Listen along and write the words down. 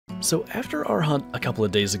So after our hunt a couple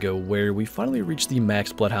of days ago where we finally reached the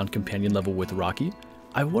max Bloodhound companion level with Rocky,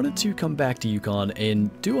 I wanted to come back to Yukon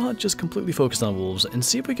and do a hunt just completely focused on wolves and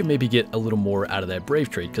see if we could maybe get a little more out of that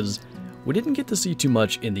brave trait, because we didn't get to see too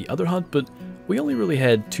much in the other hunt, but we only really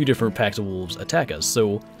had 2 different packs of wolves attack us.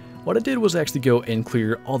 So what I did was actually go and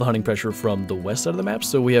clear all the hunting pressure from the west side of the map,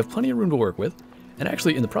 so we have plenty of room to work with. And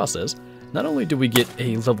actually in the process, not only did we get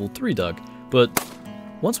a level 3 duck, but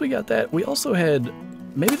once we got that, we also had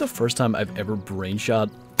maybe the first time I've ever brain shot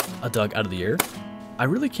a duck out of the air. I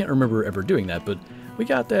really can't remember ever doing that, but we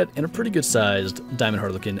got that in a pretty good sized Diamond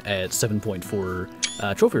Harlequin at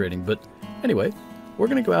 7.4 trophy rating. But anyway, we're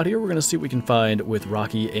going to go out here, we're going to see what we can find with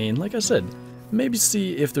Rocky, and like I said, maybe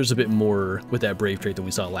see if there's a bit more with that brave trait than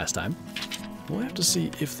we saw last time. We'll have to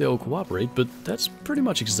see if they'll cooperate, but that's pretty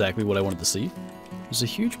much exactly what I wanted to see. There's a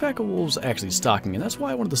huge pack of wolves actually stalking, and that's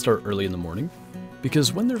why I wanted to start early in the morning,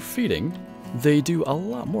 because when they're feeding, they do a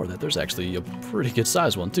lot more of that. There's actually a pretty good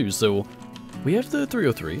size one too, so we have the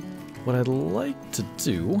 303. What I'd like to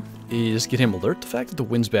do is get him alert. The fact that the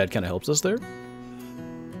wind's bad kind of helps us there.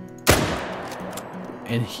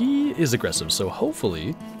 And he is aggressive, so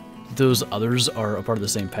hopefully those others are a part of the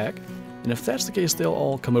same pack. And if that's the case, they'll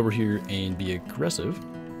all come over here and be aggressive.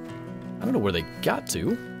 I don't know where they got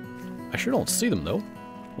to. I sure don't see them though.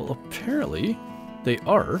 Well, apparently they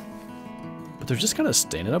are, but they're just kind of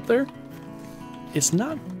standing up there. It's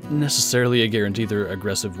not necessarily a guarantee they're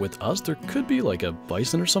aggressive with us. There could be like a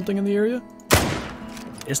bison or something in the area.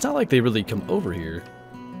 It's not like they really come over here.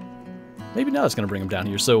 Maybe now it's going to bring them down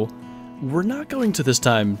here. So we're not going to this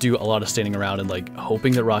time do a lot of standing around and like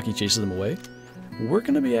hoping that Rocky chases them away. We're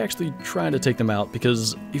going to be actually trying to take them out,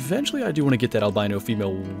 because eventually I do want to get that albino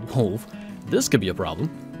female wolf. This could be a problem.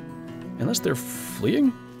 Unless they're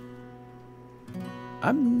fleeing?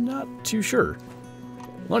 I'm not too sure.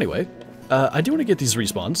 Well, anyway, I do want to get these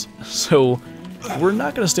respawns, so we're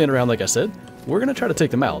not going to stand around like I said. We're going to try to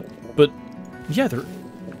take them out. But yeah, they're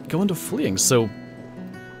going to fleeing, so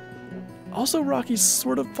also Rocky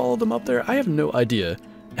sort of followed them up there. I have no idea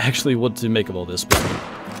actually what to make of all this,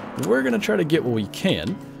 but we're going to try to get what we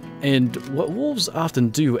can. And what wolves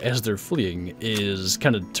often do as they're fleeing is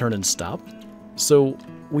kind of turn and stop. So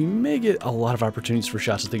we may get a lot of opportunities for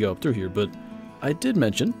shots as they go up through here, but I did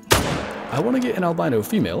mention I want to get an albino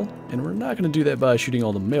female, and we're not going to do that by shooting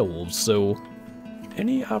all the male wolves, so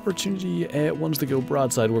any opportunity at ones that go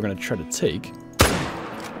broadside we're going to try to take.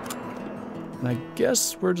 And I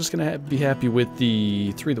guess we're just going to be happy with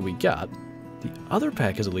the 3 that we got. The other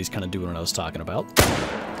pack is at least kind of doing what I was talking about.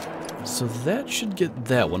 So that should get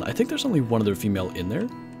that one. I think there's only one other female in there,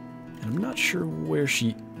 and I'm not sure where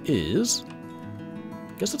she is.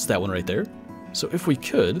 I guess it's that one right there. So if we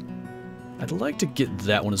could, I'd like to get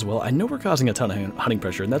that one as well. I know we're causing a ton of hunting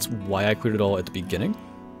pressure, and that's why I cleared it all at the beginning.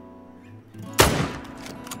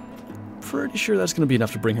 Pretty sure that's going to be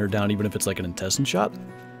enough to bring her down, even if it's like an intestine shot.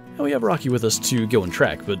 And we have Rocky with us to go and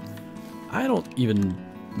track, but I don't even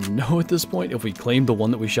know at this point if we claimed the one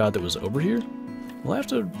that we shot that was over here. We'll have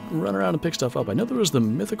to run around and pick stuff up. I know there was the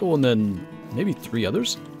mythical and then maybe 3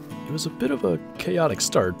 others. It was a bit of a chaotic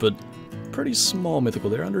start, but pretty small mythical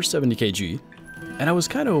there, under 70 kg. And I was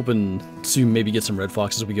kind of hoping to maybe get some red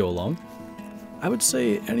fox as we go along. I would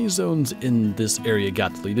say any zones in this area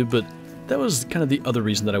got deleted, but that was kind of the other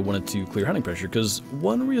reason that I wanted to clear hunting pressure, because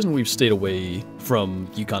one reason we've stayed away from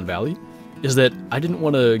Yukon Valley is that I didn't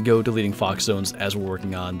want to go deleting fox zones as we're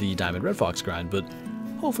working on the Diamond Red Fox grind, but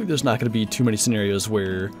hopefully there's not going to be too many scenarios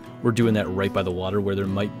where we're doing that right by the water where there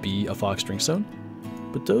might be a fox drink zone.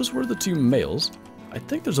 But those were the 2 males. I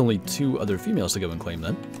think there's only 2 other females to go and claim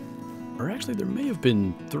then. Or actually, there may have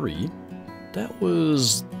been 3. That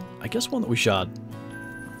was, I guess, one that we shot.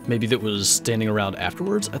 Maybe that was standing around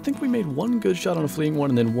afterwards. I think we made 1 good shot on a fleeing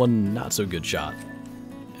one and then 1 not so good shot.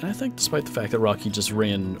 And I think despite the fact that Rocky just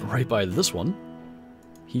ran right by this one,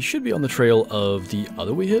 he should be on the trail of the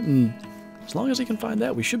other we hit, and as long as he can find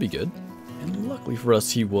that, we should be good. And luckily for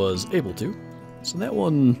us, he was able to. So that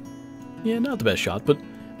one, yeah, not the best shot, but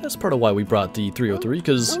that's part of why we brought the 303,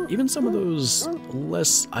 because even some of those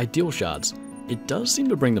less ideal shots, it does seem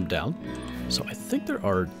to bring them down. So I think there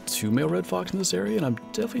are 2 male red fox in this area, and I'm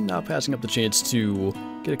definitely not passing up the chance to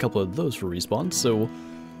get a couple of those for respawn, so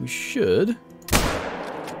we should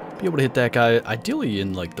be able to hit that guy, ideally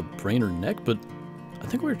in like the brain or neck, but I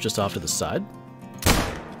think we're just off to the side.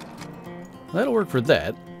 That'll work for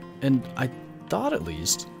that, and I thought at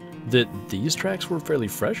least that these tracks were fairly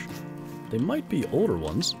fresh. They might be older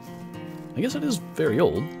ones. I guess it is very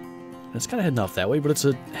old. And it's kind of heading off that way, but it's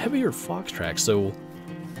a heavier fox track, so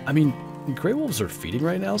I mean, gray wolves are feeding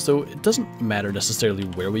right now, so it doesn't matter necessarily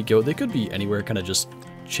where we go. They could be anywhere, kind of just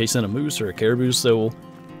chasing a moose or a caribou, so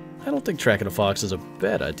I don't think tracking a fox is a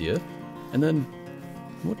bad idea. And then,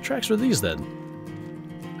 what tracks are these then?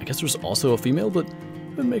 I guess there's also a female, but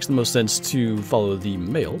it makes the most sense to follow the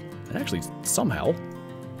male. And actually, somehow,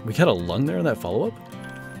 we got a lung there in that follow-up.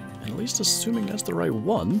 At least assuming that's the right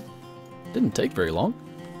one. Didn't take very long.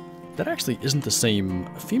 That actually isn't the same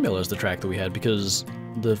female as the track that we had, because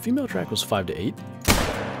the female track was 5 to 8.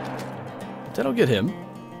 That'll get him.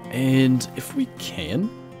 And if we can,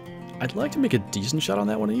 I'd like to make a decent shot on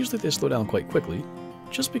that one, and usually they slow down quite quickly,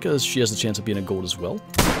 just because she has a chance of being a gold as well.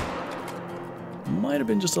 Might have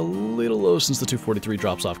been just a little low since the 243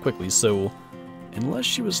 drops off quickly, so unless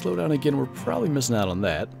she would slow down again, we're probably missing out on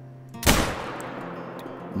that.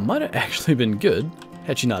 Might have actually been good,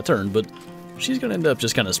 had she not turned, but she's going to end up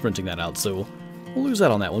just kind of sprinting that out, so we'll lose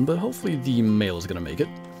out on that one, but hopefully the male is going to make it.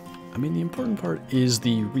 I mean, the important part is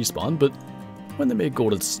the respawn, but when they make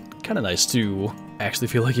gold, it's kind of nice to actually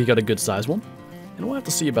feel like you got a good size one. And we'll have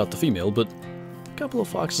to see about the female, but a couple of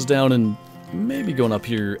foxes down and maybe going up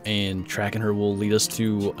here and tracking her will lead us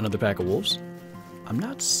to another pack of wolves. I'm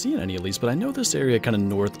not seeing any at least, but I know this area kind of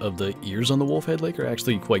north of the ears on the wolf head lake are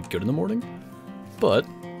actually quite good in the morning. But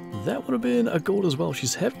that would have been a gold as well.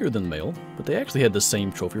 She's heavier than the male, but they actually had the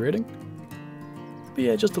same trophy rating. But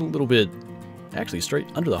yeah, just a little bit, actually straight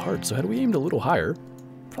under the heart, so had we aimed a little higher,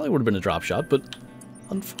 probably would have been a drop shot, but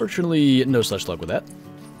unfortunately, no such luck with that.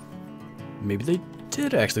 Maybe they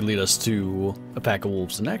did actually lead us to a pack of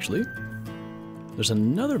wolves, and actually, there's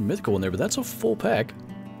another mythical in there, but that's a full pack.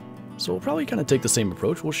 So we'll probably kind of take the same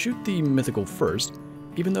approach. We'll shoot the mythical first,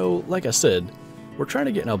 even though, like I said, we're trying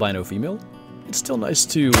to get an albino female. It's still nice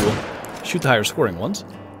to shoot the higher scoring ones.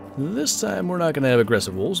 This time, we're not going to have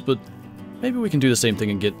aggressive wolves, but maybe we can do the same thing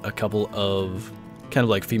and get a couple of kind of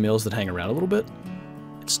like females that hang around a little bit.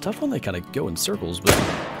 It's tough when they kind of go in circles, but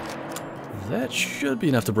that should be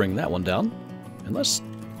enough to bring that one down. Unless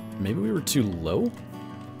maybe we were too low.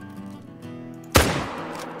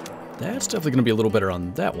 That's definitely going to be a little better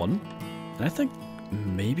on that one. And I think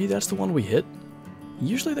maybe that's the one we hit.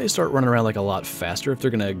 Usually they start running around like a lot faster if they're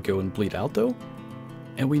going to go and bleed out though.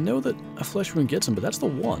 And we know that a flesh wound gets them, but that's the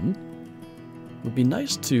one. It would be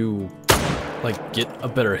nice to like get a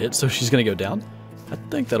better hit so she's going to go down. I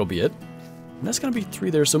think that'll be it. And that's going to be 3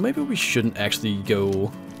 there, so maybe we shouldn't actually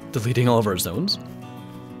go deleting all of our zones.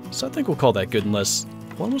 So I think we'll call that good unless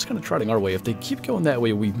one was kind of trotting our way. If they keep going that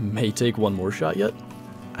way, we may take one more shot yet.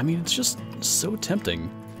 I mean, it's just so tempting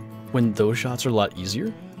when those shots are a lot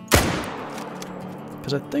easier.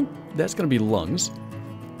 Because I think that's going to be lungs.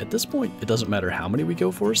 At this point, it doesn't matter how many we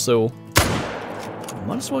go for, so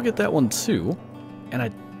might as well get that one too. And I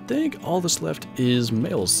think all that's left is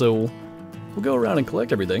males, so we'll go around and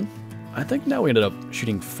collect everything. I think now we ended up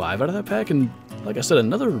shooting 5 out of that pack, and like I said,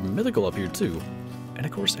 another mythical up here too. And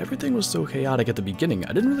of course, everything was so chaotic at the beginning,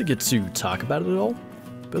 I didn't really get to talk about it at all.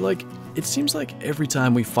 But like, it seems like every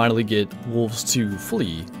time we finally get wolves to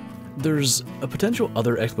flee, there's a potential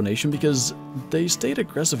other explanation because they stayed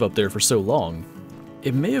aggressive up there for so long.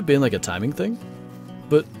 It may have been like a timing thing,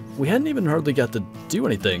 but we hadn't even hardly got to do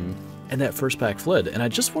anything, and that first pack fled, and I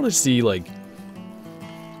just want to see like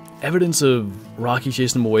evidence of Rocky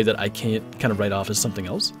chasing them away that I can't kind of write off as something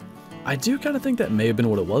else. I do kind of think that may have been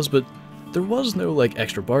what it was, but there was no like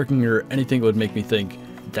extra barking or anything that would make me think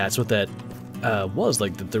that's what that was,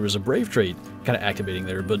 like that there was a brave trait kind of activating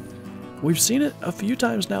there, but we've seen it a few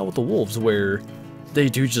times now with the wolves where they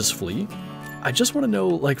do just flee. I just want to know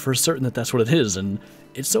like for certain that that's what it is, and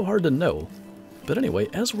it's so hard to know. But anyway,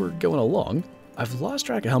 as we're going along, I've lost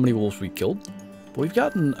track of how many wolves we killed, but we've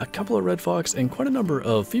gotten a couple of red fox and quite a number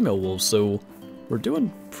of female wolves, so we're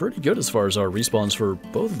doing pretty good as far as our respawns for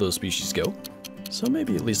both of those species go. So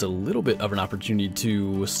maybe at least a little bit of an opportunity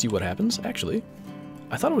to see what happens. Actually,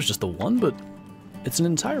 I thought it was just the one, but it's an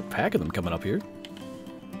entire pack of them coming up here.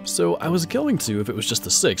 So I was going to, if it was just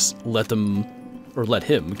the 6, let them, or let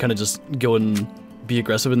him, kind of just go and be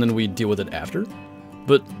aggressive and then we deal with it after.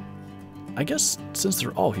 But I guess since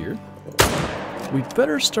they're all here, we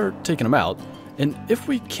better start taking them out. And if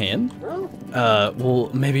we can,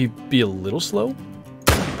 we'll maybe be a little slow.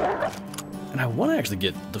 And I want to actually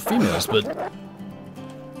get the females, but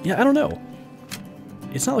yeah, I don't know.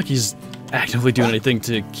 It's not like he's actively doing anything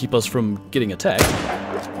to keep us from getting attacked.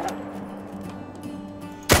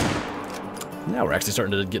 Now we're actually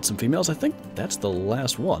starting to get some females. I think that's the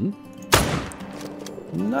last one.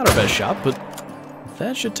 Not our best shot, but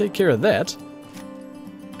that should take care of that.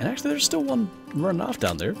 And actually there's still one running off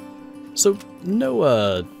down there. So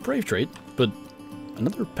no brave trait, but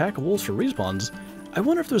another pack of wolves for respawns. I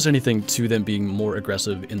wonder if there's anything to them being more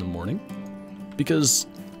aggressive in the morning. Because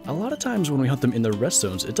a lot of times when we hunt them in their rest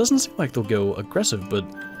zones, it doesn't seem like they'll go aggressive, but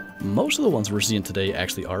most of the ones we're seeing today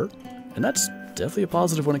actually are. And that's definitely a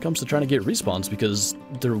positive when it comes to trying to get respawns, because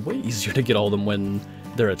they're way easier to get all of them when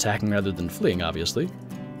they're attacking rather than fleeing, obviously.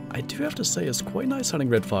 I do have to say it's quite nice hunting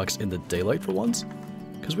red fox in the daylight for once,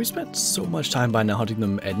 because we spent so much time by now hunting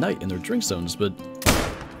them at night in their drink zones, but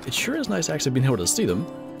it sure is nice actually being able to see them.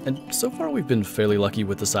 And so far we've been fairly lucky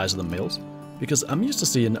with the size of the males, because I'm used to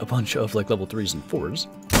seeing a bunch of like level 3s and 4s.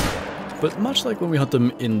 But much like when we hunt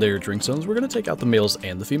them in their drink zones, we're going to take out the males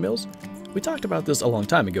and the females. We talked about this a long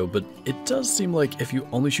time ago, but it does seem like if you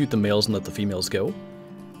only shoot the males and let the females go,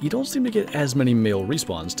 you don't seem to get as many male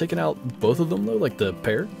respawns. Taking out both of them though, like the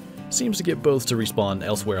pair, seems to get both to respawn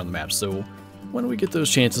elsewhere on the map, so when we get those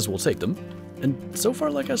chances we'll take them. And so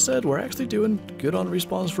far, like I said, we're actually doing good on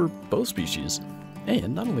respawns for both species.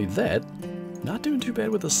 And not only that, not doing too bad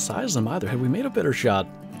with the size of them either. Had we made a better shot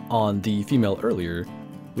on the female earlier,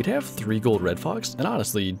 we'd have 3 gold red fox, and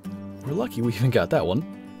honestly, we're lucky we even got that one.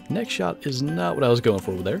 Next shot is not what I was going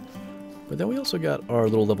for there. But then we also got our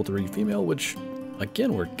little level 3 female, which,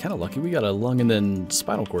 again, we're kind of lucky. We got a lung and then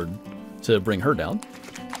spinal cord to bring her down.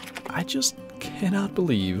 I just cannot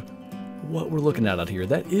believe what we're looking at out here.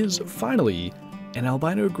 That is finally an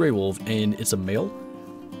albino gray wolf, and it's a male.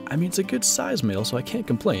 I mean, it's a good size male, so I can't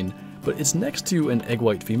complain, but it's next to an egg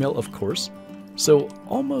white female, of course. So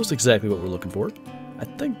almost exactly what we're looking for.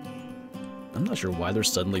 I'm not sure why they're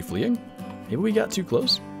suddenly fleeing. Maybe we got too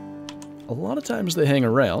close. A lot of times they hang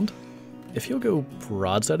around. If he'll go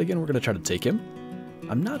broadside again, we're going to try to take him.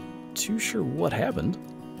 I'm not too sure what happened.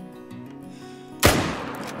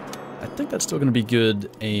 I think that's still going to be good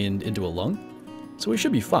and into a lung, so we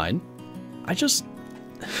should be fine.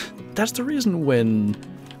 That's the reason when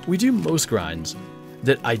we do most grinds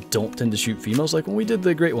that I don't tend to shoot females. Like when we did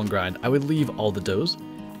the Great One grind, I would leave all the does,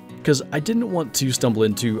 because I didn't want to stumble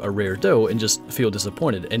into a rare doe and just feel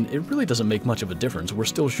disappointed, and it really doesn't make much of a difference. We're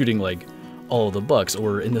still shooting like all the bucks,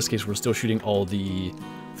 or in this case we're still shooting all the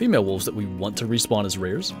female wolves that we want to respawn as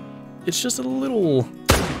rares. It's just a little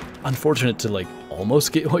unfortunate to like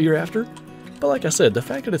almost get what you're after, but like I said, the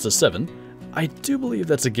fact that it's a 7, I do believe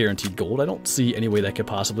that's a guaranteed gold. I don't see any way that could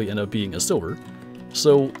possibly end up being a silver,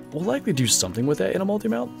 so we'll likely do something with that in a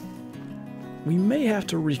multi-mount. We may have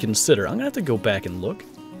to reconsider. I'm gonna have to go back and look.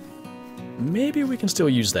 Maybe we can still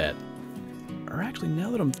use that. Or actually, now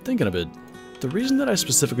that I'm thinking of it, the reason that I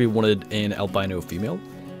specifically wanted an albino female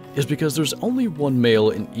is because there's only one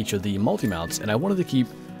male in each of the multi-mounts, and I wanted to keep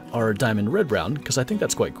our diamond red-brown, because I think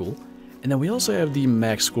that's quite cool. And then we also have the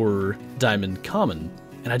max score diamond common,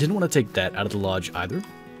 and I didn't want to take that out of the lodge either.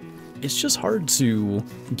 It's just hard to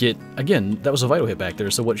get, again, that was a vital hit back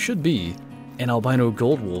there, so what should be an albino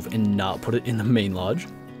gold wolf and not put it in the main lodge.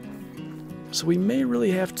 So we may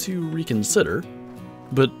really have to reconsider,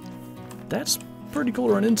 but that's pretty cool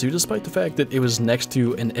to run into, despite the fact that it was next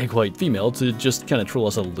to an egg white female to just kind of troll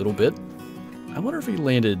us a little bit. I wonder if he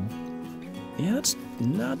landed. Yeah, that's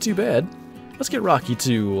not too bad. Let's get Rocky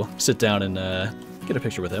to sit down and get a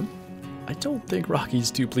picture with him. I don't think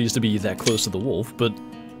Rocky's too pleased to be that close to the wolf, but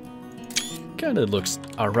kind of looks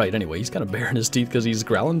alright anyway. He's kind of baring his teeth because he's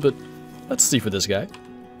growling, but let's see for this guy.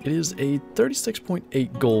 It is a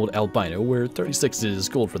 36.8 gold albino, where 36 is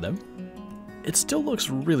gold for them. It still looks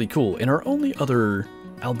really cool, and our only other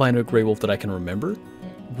albino gray wolf that I can remember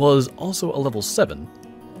was also a level 7.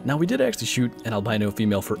 Now, we did actually shoot an albino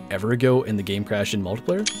female forever ago in the game crash in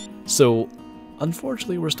multiplayer, so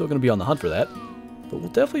unfortunately we're still going to be on the hunt for that, but we'll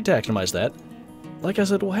definitely taxonomize that. Like I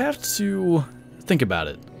said, we'll have to think about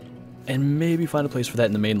it, and maybe find a place for that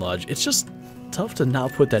in the main lodge. It's just tough to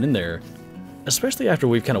not put that in there, especially after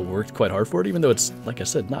we've kind of worked quite hard for it, even though it's, like I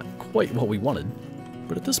said, not quite what we wanted.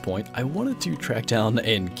 But at this point, I wanted to track down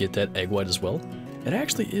and get that egg white as well. It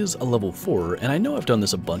actually is a level 4, and I know I've done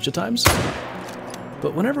this a bunch of times,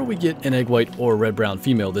 but whenever we get an egg white or red-brown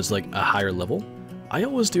female that's like a higher level, I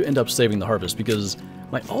always do end up saving the harvest, because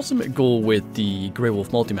my ultimate goal with the Grey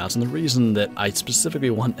Wolf multi-mounts, and the reason that I specifically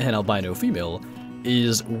want an albino female,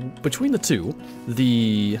 is between the two,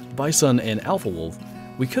 the Bison and Alpha Wolf,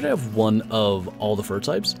 we could have one of all the fur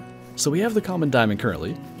types. So we have the common diamond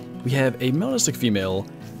currently, we have a melanistic female,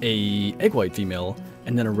 a egg white female,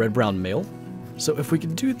 and then a red-brown male. So if we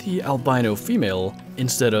could do the albino female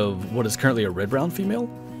instead of what is currently a red-brown female,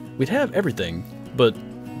 we'd have everything, but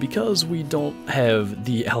because we don't have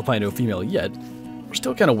the albino female yet, we're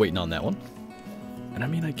still kind of waiting on that one. And I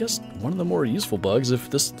mean, I guess one of the more useful bugs,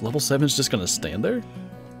 if this level 7 is just going to stand there,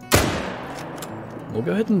 we'll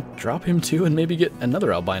go ahead and drop him too and maybe get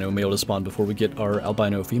another albino male to spawn before we get our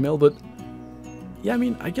albino female. But yeah, I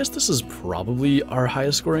mean, I guess this is probably our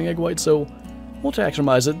highest scoring egg white, so we'll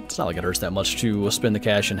taxonomize it. It's not like it hurts that much to spend the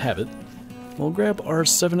cash and have it. We'll grab our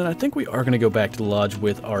 7, and I think we are going to go back to the lodge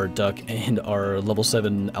with our duck and our level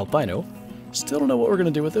 7 albino. Still don't know what we're going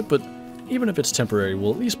to do with it, but even if it's temporary,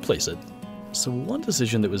 we'll at least place it. So one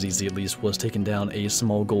decision that was easy at least was taking down a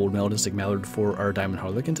small gold melanistic mallard for our diamond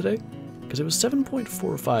harlequin today, because it was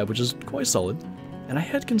 7.45, which is quite solid, and I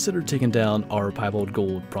had considered taking down our piebald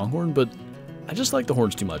gold pronghorn, but I just like the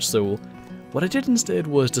horns too much, so what I did instead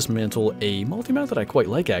was dismantle a multi-mount that I quite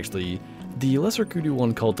like actually, the lesser kudu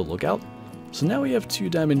one called the Lookout. So now we have 2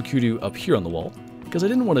 diamond kudu up here on the wall, because I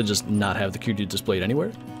didn't want to just not have the kudu displayed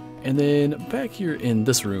anywhere. And then back here in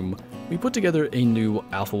this room, we put together a new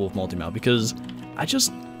Alpha Wolf multi-mount because I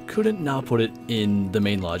just couldn't not put it in the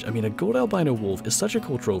main lodge. I mean, a gold albino wolf is such a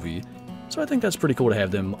cool trophy, so I think that's pretty cool to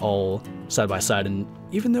have them all side by side. And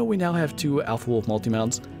even though we now have 2 Alpha Wolf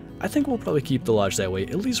multi-mounts, I think we'll probably keep the lodge that way,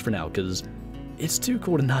 at least for now, because it's too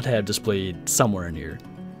cool to not have displayed somewhere in here.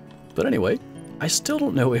 But anyway, I still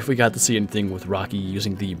don't know if we got to see anything with Rocky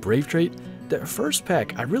using the Brave trait. That first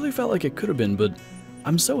pack, I really felt like it could have been, but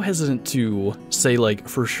I'm so hesitant to say, like,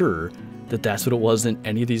 for sure that that's what it was in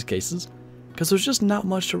any of these cases, because there's just not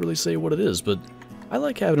much to really say what it is, but I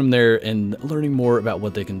like having them there and learning more about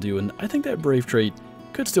what they can do, and I think that Brave trait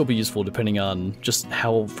could still be useful depending on just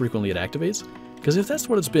how frequently it activates, because if that's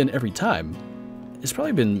what it's been every time, it's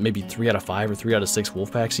probably been maybe 3 out of 5 or 3 out of 6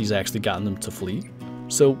 wolf packs he's actually gotten them to flee,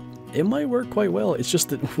 so it might work quite well. It's just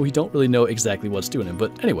that we don't really know exactly what's doing it,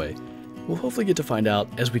 but anyway, we'll hopefully get to find out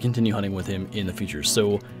as we continue hunting with him in the future.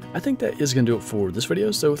 So I think that is going to do it for this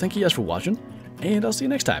video, so thank you guys for watching, and I'll see you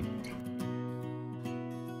next time.